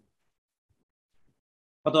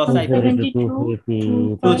 কত আছে? IP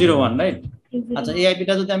 201, right? আচ্ছা, এই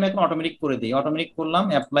আইপিটা যদি আমি এখন অটোমেটিক করে দিই, অটোমেটিক করলাম,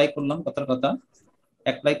 অ্যাপ্লাই করলাম, কথার কথা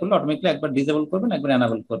অ্যাপ্লাই করলে অটোমেটিকলি একবার ডিসেবল করবেন, একবার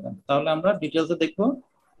এনাবল করবেন, তাহলে আমরা ডিটেইলসে দেখবো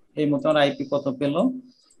এই মুহূর্তে আমার আইপি কত পেল।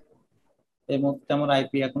 এই মুহূর্তে আমার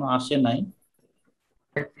আইপি এখনো আসে নাই,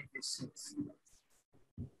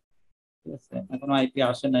 ঠিক আছে, এখনো আইপি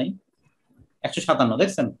আসে নাই। 157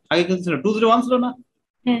 দেখছেন, আগে কত ছিল? 201 ছিল না?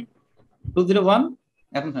 হ্যাঁ 201,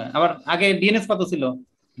 এখন হ্যাঁ, আবার আগে ডিএনএস কত ছিল?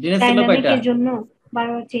 ডিএনএস ছিল কয়টা? ডাইনামিকের জন্য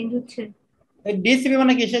বারবার চেঞ্জ হচ্ছে। এই ডিসিপি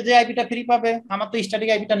মানে কি, সে যে আইপিটা ফ্রি পাবে, আমার তো স্ট্যাটিক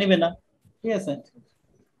আইপিটা নেবে না, ঠিক আছে,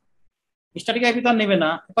 স্ট্যাটিক আইপি তো আর নেবে না।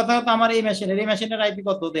 কথা কথা আমার এই মেশিনের আইপি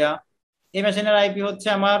কত দেয়া? এই মেশিনের আইপি হচ্ছে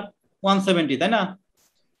আমার 170, তাই না?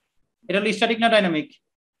 এটা হলো স্ট্যাটিক না ডাইনামিক?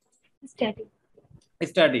 স্ট্যাটিক।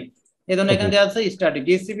 স্ট্যাটিক, এই জন্য এখানে দেওয়া আছে static,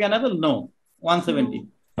 DCP enable no 170।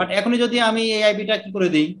 But এখনই যদি আমি এই আইপিটা কি করে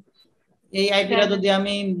দিই, এই আইপিটা যদি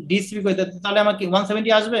আমি ডিসিপি করে দিই, তাহলে আমার কি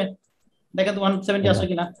 170 আসবে? দেখেন তো 170 আসে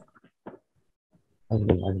কিনা।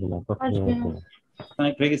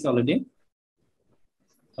 কানেক্ট হয়ে গেছে অলরেডি,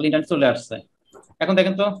 ইন্টারনেট চলে আসছে। এখন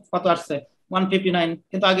দেখেন তো কত আসছে, 159,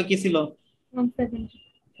 কিন্তু আগে কি ছিল?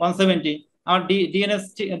 170। আমার ডিএনএস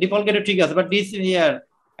ডিফল্ট গেটে ঠিক আছে, বাট ডিসিপি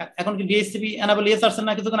এখন কি ডিএসসিপি এনাবল ইয়েস আসছে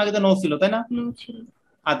না? কিছুক্ষণ আগে তো নো ছিল, তাই না? নো ছিল।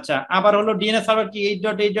 আচ্ছা, আবার হলো ডিএনএস সার্ভার কি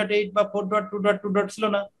 8.8.8 বা 4.2.2 ছিল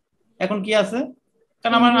না? এখন কি আছে?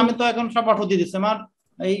 কারণ আমি তো এখন সব অটো দিয়ে দিচ্ছি, আমার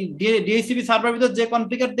এই ডিএসসিপি সার্ভার ভিতর যে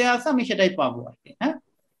কনফিগার দেওয়া আছে আমি সেটাই পাবো আর কি, হ্যাঁ।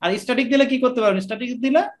 আর স্ট্যাটিক দিলে কি করতে পারবেন? স্ট্যাটিক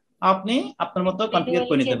দিলে আপনি আপনার মতো কনফিগার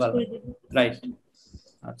করে নিতে পারবেন, রাইট?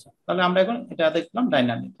 আচ্ছা, তাহলে আমরা এখন এটা দেখলাম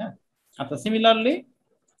ডাইনামিক, হ্যাঁ। আচ্ছা, সিমিলারলি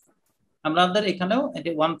আমাদের এখানেও এটা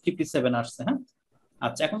 157 আসছে, হ্যাঁ।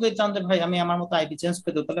 আচ্ছা, এখন যদি চান যে ভাই আমি আমার মতো আইপি চেঞ্জ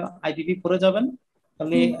করে দেব, তাহলে IPv4 যাবেন,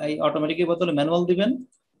 তাহলে এই অটোমেটিকের বদলে ম্যানুয়াল দিবেন,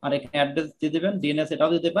 আর এখানে অ্যাড্রেস দিয়ে দিবেন, ডিএনএস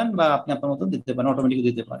এটাও দিতে পারেন, বা আপনি আপনার মতো দিতে পারেন, অটোমেটিক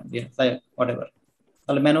দিতে পারেন, হোয়াটএভার।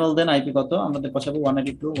 তাহলে ম্যানুয়াল দেন, আইপি কত আমাদের বসাবো?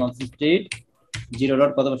 192.168 0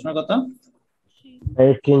 ডট কত বসানোর কথা?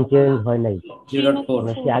 স্ক্রিন চেঞ্জ হয় নাই, 0.4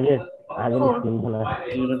 নাকি আগে স্ক্রিন ভালো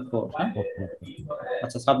 0.4, হ্যাঁ।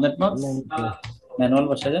 আচ্ছা, সাবনেট মাস্ক ম্যানুয়াল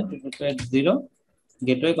বসায় দেন 2.0,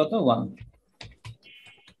 গেটওয়ে কত 1,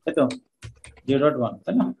 তাই তো 0.1,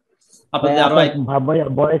 তাই না? আপনার যদি আরো আপনার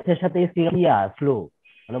বয়সের সাথে স্লো,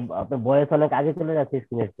 মানে আপনার বয়স অনেক আগে চলে যাচ্ছে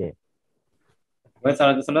স্ক্রিনের চেয়ে। ভয়েস আর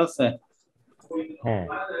আগে চলে যাচ্ছে, হ্যাঁ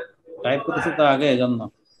টাইপ করতেছি তো আগে, এজন্য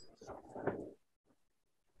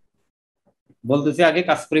বলতেছি আগে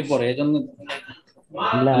কাজ করি পরে, এজন্য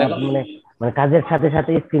না, মানে মানে কাজের সাথে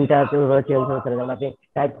সাথে স্ক্রিনটা চেঞ্জ হচ্ছে, যেমন আপনি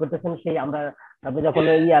টাইপ করতেছেন সেই আমরা, আপনি যখন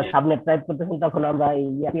সাবনেট টাইপ করতেছেন তখন আমরা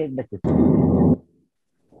দেখতেছি।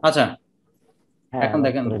 আচ্ছা হ্যাঁ এখন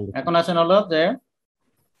দেখেন, করেন দেখি। এখন আসেন হলো যে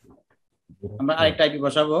আমরা আরেকটা আইপি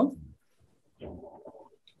বসাবো,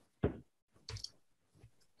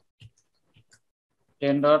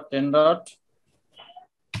 টেন ডট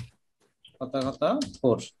কথা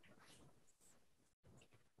 4,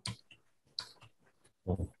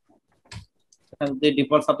 যদি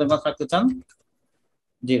ডিফল্ট সাবনেট মাস্ক রাখতে চান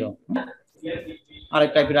 0,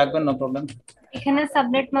 আরেকটা আইপি রাখবেন, নো প্রবলেম। এখানে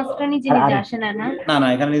সাবনেট মাস্কটা নিজে নিজে আসে না? না না,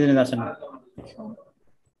 এখানে নিজে নিজে আসে না।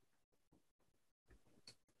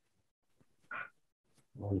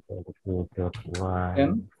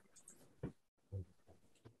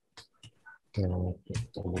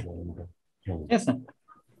 ঠিক আছে,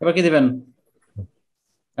 এবার কি দিবেন,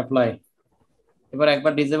 অ্যাপ্লাই। এবার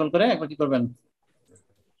একবার ডিসেবল করে একবার কি করবেন,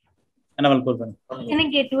 এনেবল করবেন। এখানে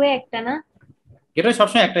গেটওয়ে একটা না? গেটওয়ে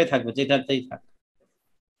সবসময় একটাই থাকবে, যেটাতেই থাক।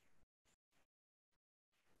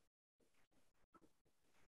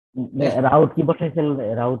 রাউট কি বসাইছেন?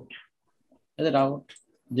 রাউট এই যে রাউট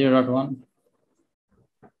 0.1,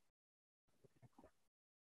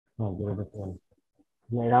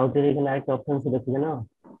 রাউটের এখানে আরেকটা অপশন ছিল কি জানো,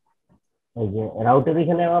 এই যে রাউটের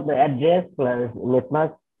এখানে আপনার অ্যাড্রেস প্লাস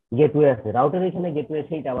নেটমাস্ক গেটওয়ে আছে, রাউটের এখানে গেটওয়ে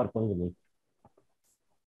সেইটা আবার কোন জিনিস?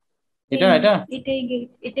 এটাই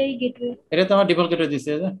গেটওয়ে। এটা তো আমার ডিফল্ট গেটওয়ে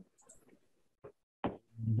দিছে যে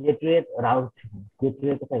গেটওয়ে রাউট,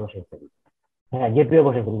 গেটওয়ে কোথায় বসাইছেন? হ্যাঁ গেটওয়ে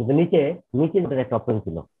বসাইছেন, কিন্তু নিচে নিচে যেটা একটা অপশন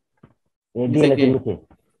ছিল নিচে ডিএনএস কি, এর নিচে,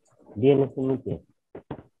 ডিএনএস এর নিচে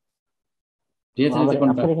দিয়েছে নিচে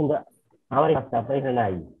কোনটা? আপনার কিন্তু আমার কাছে আপনার এখানে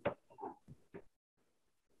নাই,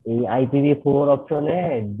 এই IPv4 অপশনে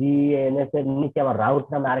ডিএনএস এর নিচে আবার রাউট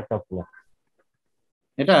নামে আরেকটা অপশন আছে।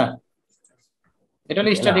 এটা এটা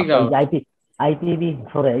হলো স্ট্যাটিক আপনার রাউট। যে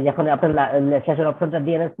IPv4 এখন আপনার শেষের অপশনটা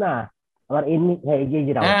ডিএনএস না, আবার এর হ্যাঁ এই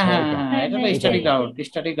যে রাউট, হ্যাঁ হ্যাঁ হ্যাঁ এটা হ্যাঁ, এটা হলো এটা স্ট্যাটিক রাউট,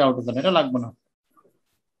 স্ট্যাটিক রাউট এটা লাগবে না।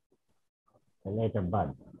 তাহলে এটা বাদ।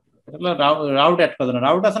 এটা হলো রাউট অ্যাড করবেন,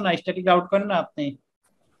 রাউট আছে না, স্ট্যাটিক রাউট করেন না আপনি,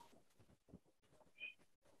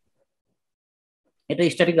 এটা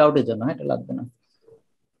স্ট্যাটিক রাউটের জন্য, এটা লাগবে না।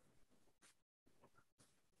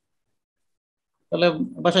 তাহলে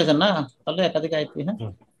বসাইছেন না, তাহলে একাধিক আইপি, হ্যাঁ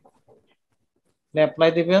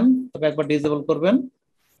অ্যাপ্লাই দিবেন, তবে একবার ডিসেবল করবেন,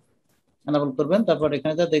 এনেবল করবেন, তারপর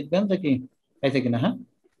এখানে যা দেখবেন যে কি পাইছে কিনা। হ্যাঁ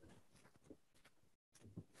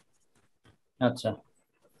আচ্ছা,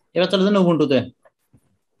 এবার চলে যান উবুন্টুতে।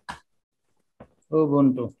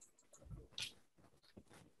 উবুন্টু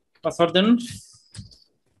পাসওয়ার্ড দেন,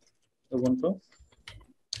 উবুন্টু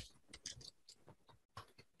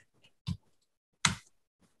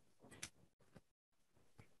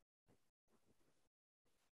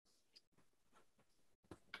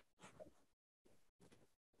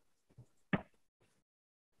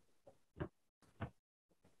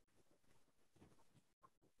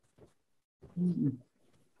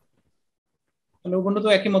তাহলে উবুন্টু তো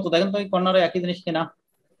একই মতো, দেখেন তো এই কর্নারে একই জিনিস কিনা,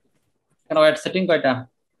 কেন ওয়াইড সেটিং কয়টা,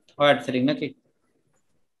 ওয়াইড সেটিং নাকি,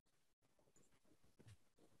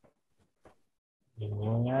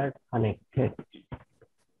 কানেক্টেড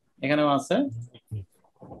এখানেও আছে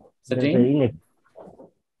setting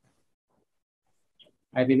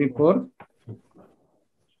IPv4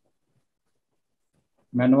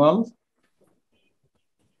 manual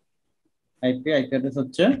IP address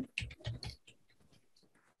হচ্ছে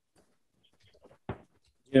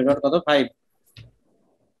 0.5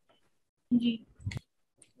 জি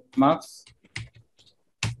মার্কস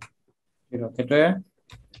 0, গেটওয়ে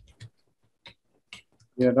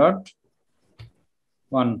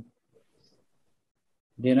 0.1,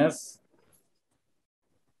 DNS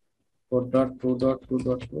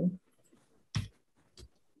 4.2.2.2,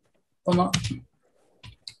 কমা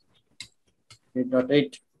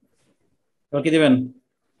 8.8। এবার কি দিবেন,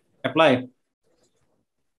 অ্যাপ্লাই।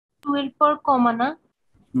 12 পর কমা না?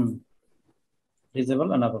 ডিসেবল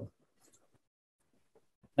এনেবল,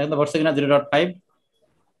 দেখেন তো বসছে কিনা 0.5,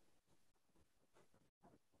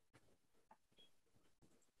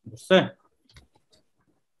 বুঝছে?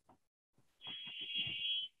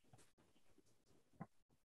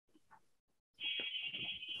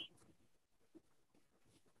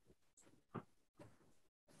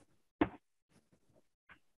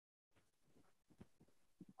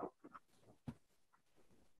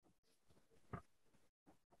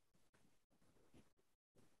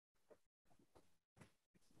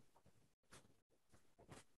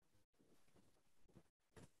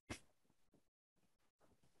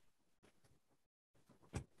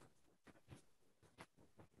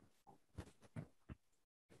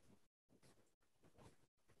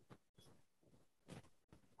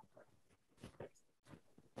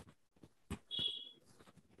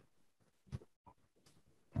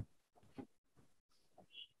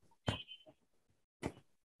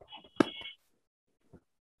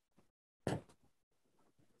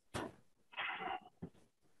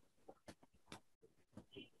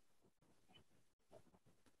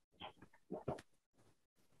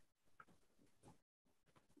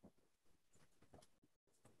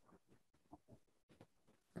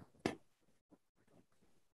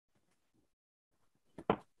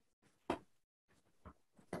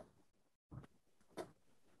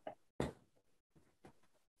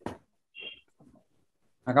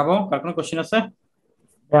 আগাবো, কার কোনো কোশ্চেন আছে?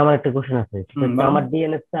 আমার একটা কোশ্চেন আছে, সেটা হচ্ছে বলো। আমার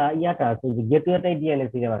ডিএনএসটা ইয়াটা আছে, যে গেটওয়েটাই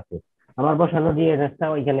ডিএনএস হিসেবে আছে, আমার বসানো ডিএনএসটা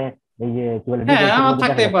ওইখানে এই যে কি বলে হ্যাঁ, ডিটেইলস এর আমার মধ্যে দেখা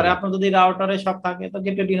থাকতেই যাচ্ছে পারে, না। আপনার যদি রাউটারে সব থাকে তো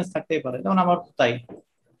গেটওয়ে ডিএনএস থাকতেই পারে, যেমন আমার তাই,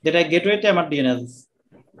 যেটা গেটওয়েতে আমার ডিএনএস।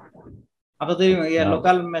 আপনার যদি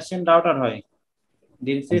লোকাল মেশিন রাউটার হয়,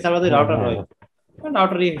 ডিএনসি সার্ভার যদি হ্যাঁ রাউটার হ্যাঁ হয়,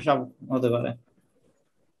 রাউটারই সব হতে পারে।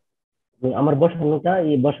 আমার বসানোটা,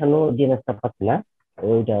 এই বসানো ডিএনএসটা পাচ্ছি না,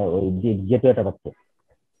 ওইটা ওই গেটওয়েটা পাচ্ছি।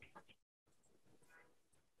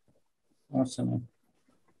 সমস্যা নেই।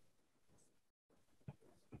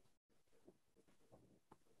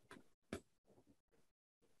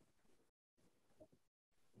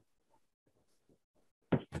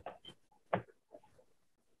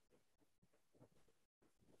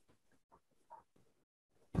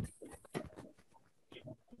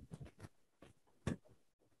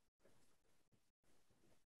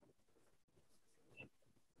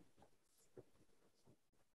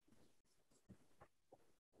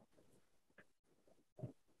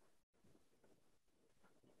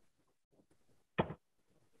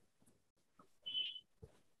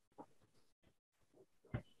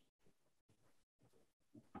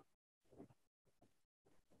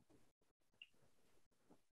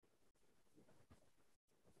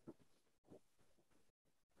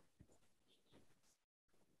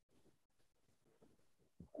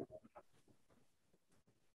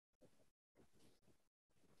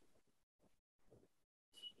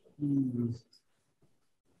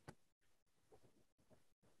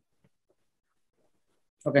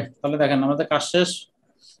 ওকে, তাহলে দেখেন আমাদের কাজ শেষ,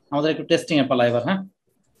 আমাদের একটু টেস্টিং এর পালা এবার। হ্যাঁ,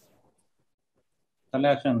 তাহলে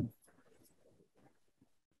আসেন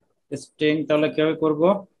টেস্টিং তাহলে কিভাবে করব।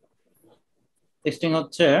 টেস্টিং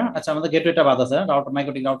হচ্ছে, আচ্ছা আমাদের গেটওয়েটা বাদ আছে, রাউটার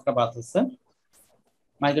মাইক্রোটিক রাউটারটা বাদ আছে।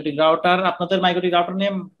 মাইক্রোটিক রাউটার, আপনাদের মাইক্রোটিক রাউটার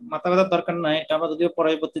নিয়ে মাথা ব্যথার দরকার নাই, এটা আমরা যদিও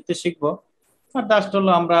পরবর্তীতে শিখবো। আর জাস্ট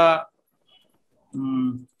হলো আমরা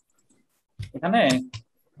এখানে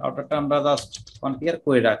রাউটারটা আমরা জাস্ট কনফিগার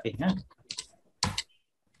করে রাখি। হ্যাঁ,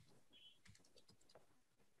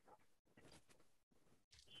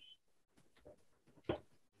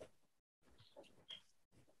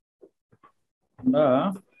 আমরা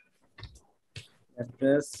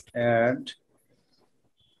অ্যাড্রেস অ্যাড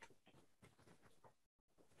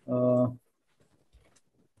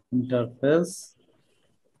ইন্টারফেস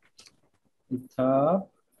ইথার,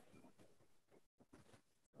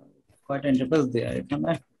 কয়টা ইন্টারফেস দেয়া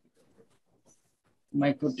এখানে,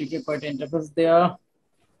 মাইক্রোটিকে কয়টা ইন্টারফেস দেয়া,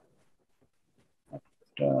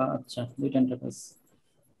 একটা, আচ্ছা দুইটা ইন্টারফেস,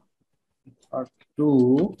 Part2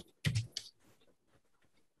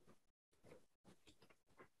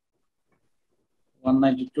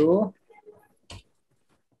 192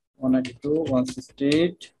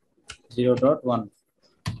 168 0.1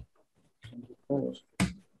 24।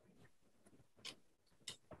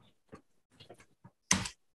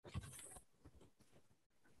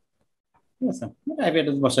 ঠিক আছে, আইপি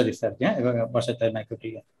অ্যাড্রেস বসাই দিচ্ছি আর কি। হ্যাঁ, এবার বসাইতে হয়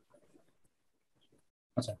মাইক্রোটিকে।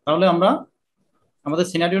 আচ্ছা, তাহলে আমরা আমাদের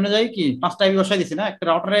সিনারি অনুযায়ী কি 5টা আইপি বসাই দিছি না, একটা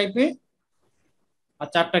রাউটার আইপি আর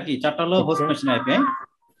 4টা কি, 4টা হলো হোস্ট মেশিন আইপি।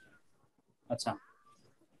 আচ্ছা,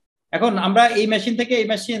 এখন আমরা এই মেশিন থেকে এই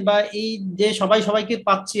মেশিন বা এই যে সবাই সবাইকে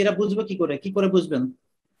পাচ্ছি, এরা বুঝবে কি করে, কি করে বুঝবেন?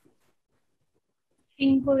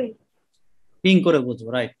 পিং করে বুঝবো,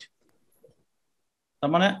 রাইট। তার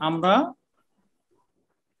মানে আমরা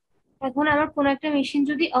এখন আমার কোন একটা মেশিন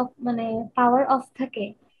যদি অফ মানে পাওয়ার অফ থাকে,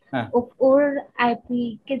 হ্যাঁ, ওর আইপি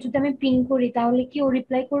কে যদি আমি পিং করি তাহলে কি ও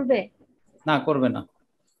রিপ্লাই করবে? না, করবে না,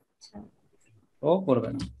 আচ্ছা, ও করবে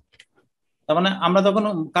না। তার মানে আমরা যখন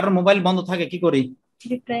কারোর মোবাইল বন্ধ থাকে কি করি,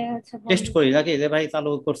 রিপ্লাই আচ্ছা টেস্ট করি নাকি, যে ভাই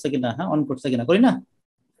চালু করছে কিনা, হ্যাঁ অন করছে কিনা, করি না?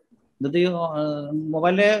 যদি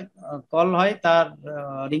মোবাইলে কল হয়, তার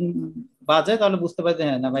রিং বাজে, তাহলে বুঝতে পারি যে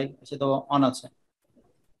হ্যাঁ না ভাই সে তো অন আছে।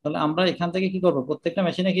 তাহলে আমরা এখান থেকে কি করব, প্রত্যেকটা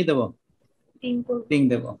মেশিনে কি দেবো, পিং করব। পিং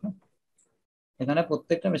দেবো। এখানে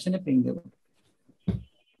প্রত্যেকটা মেশিনে পিং দেবো,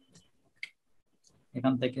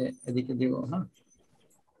 এখান থেকে এদিকে দিব। হ্যাঁ,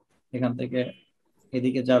 এখান থেকে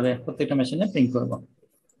এদিকে যাবে, প্রত্যেকটা মেশিনে পিং করব।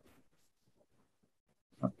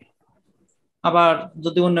 আবার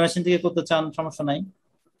যদি অন্য মেশিন থেকে করতে চান সমস্যা নাই,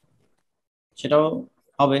 সেটাও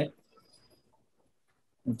হবে।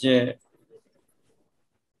 যে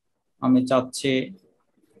আমি চাচ্ছি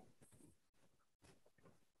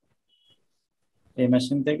এই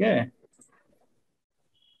মেশিন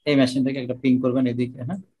থেকে একটা পিং করবেন এদিকে।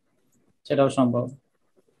 হ্যাঁ, সেটাও সম্ভব,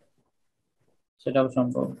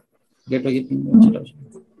 গেটওয়ে কি পিং সেটাও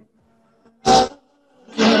সম্ভব।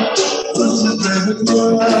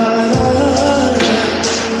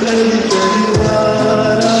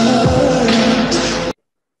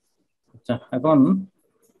 আচ্ছা, এখন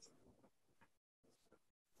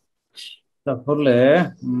তাহলে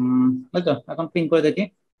ওই তো এখন পিং করে দেখি।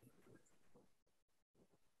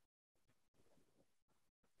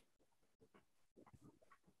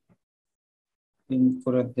 পিং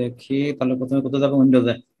করে দেখি তাহলে প্রথমে কোথায় যাবো?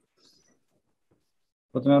 উইন্ডোজে।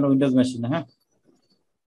 প্রথমে আমরা উইন্ডোজ মেশিন, হ্যাঁ।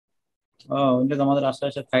 ও উইন্ডোজ আমাদের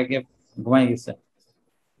আশেপাশে খাইকে ঘুমাই গেছে।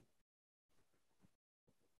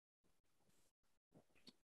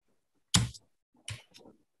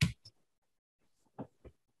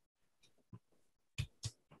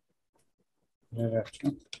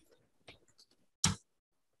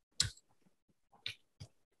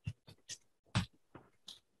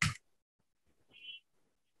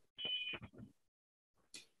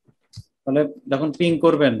 তাহলে যখন পিং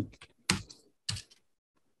করবেন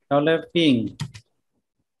তাহলে পিং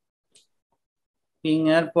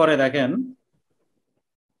এর পরে দেখেন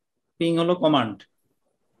পিং হলো কমান্ড,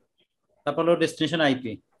 তারপর হলো ডেস্টিনেশন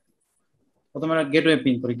আইপি। প্রথমে আমরা গেটওয়ে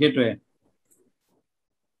পিং করি, গেটওয়ে,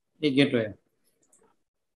 এই গেটওয়ে,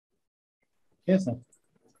 ঠিক আছে।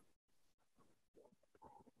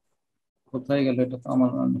 কোথায় গেল এটা? তো আমার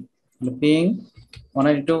পিং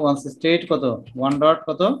 192.168 কত 1 ডট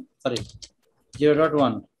কত সরি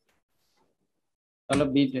 0.1, তাহলে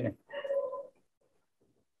বিটে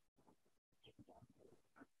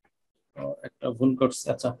একটা ভুল করছে।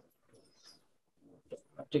 আচ্ছা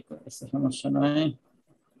ঠিক আছে, সমস্যা নাই,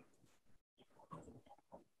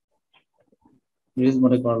 রিলিজ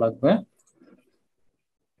মোডে করা লাগবে।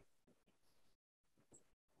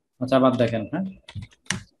 আচ্ছা আবার দেখেন, হ্যাঁ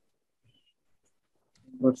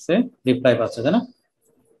করছে, রিপ্লাই পাচ্ছে তাই না?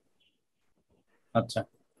 আচ্ছা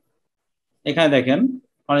এখানে দেখেন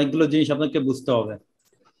অনেকগুলো জিনিস আপনাকে বুঝতে হবে,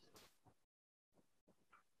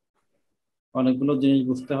 অনেকগুলো জিনিস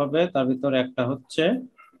বুঝতে হবে। তার ভিতর একটা হচ্ছে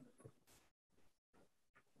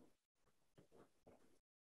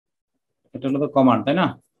এটা হলো কমান্ড, তাই না?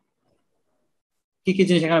 কি কি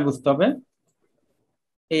জিনিস এখানে বুঝতে হবে?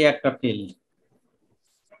 এই একটা ফিল্ড,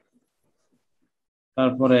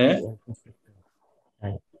 তারপরে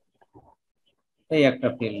এই একটা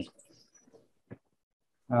ফিল্ড,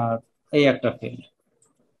 আর এই একটা ফিল্ড,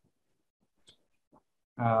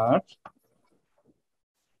 আর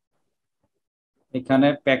এখানে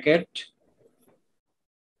প্যাকেট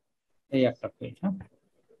এই একটা ফিল্ড, হ্যাঁ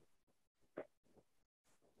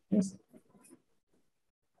ঠিক আছে?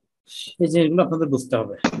 এই জিনিসগুলো আপনাদের বুঝতে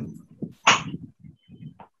হবে।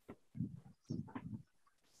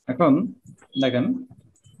 এখন দেখেন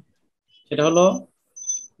সেটা হলো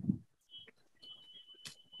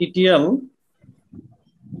টিটিএল,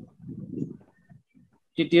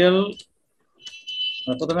 টিটিএল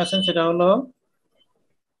প্রথমে আসেন, সেটা হলো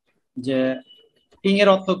যে পিং এর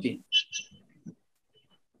অর্থ কি।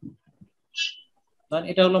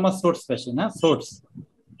 এটা হলো আমার সোর্স মেশিন, হ্যাঁ সোর্স,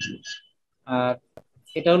 আর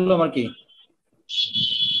এটা হলো আমার কি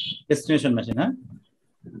ডেস্টিনেশন মেশিন, হ্যাঁ।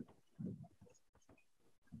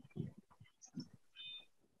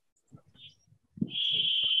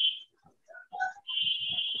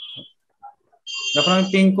 যখন আমি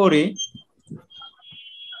পিং করি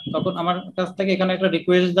তখন আমার কাছ থেকে এখানে একটা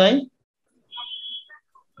রিকোয়েস্ট দেয়,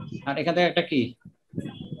 আর এখান থেকে একটা কি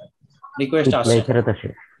রিকোয়েস্ট আসে। ফেরত আসে।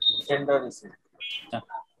 আচ্ছা,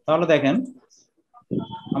 তাহলে দেখেন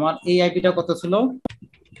আমার এই আইপিটা কত ছিল?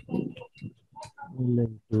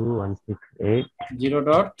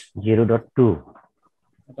 0.168.0.2।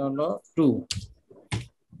 এটা হলো 2,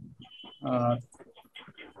 আর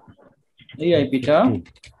এই আইপিটা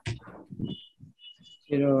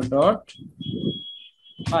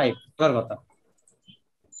 0.5 ধর কথা।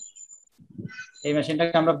 এই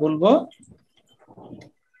মেশিনটাকে আমরা বলবো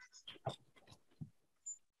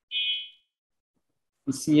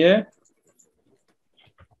পিসিএ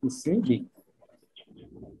পিসিবি।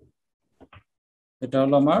 এটা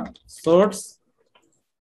হলো আমার সোর্স,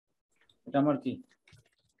 এটা আমার কি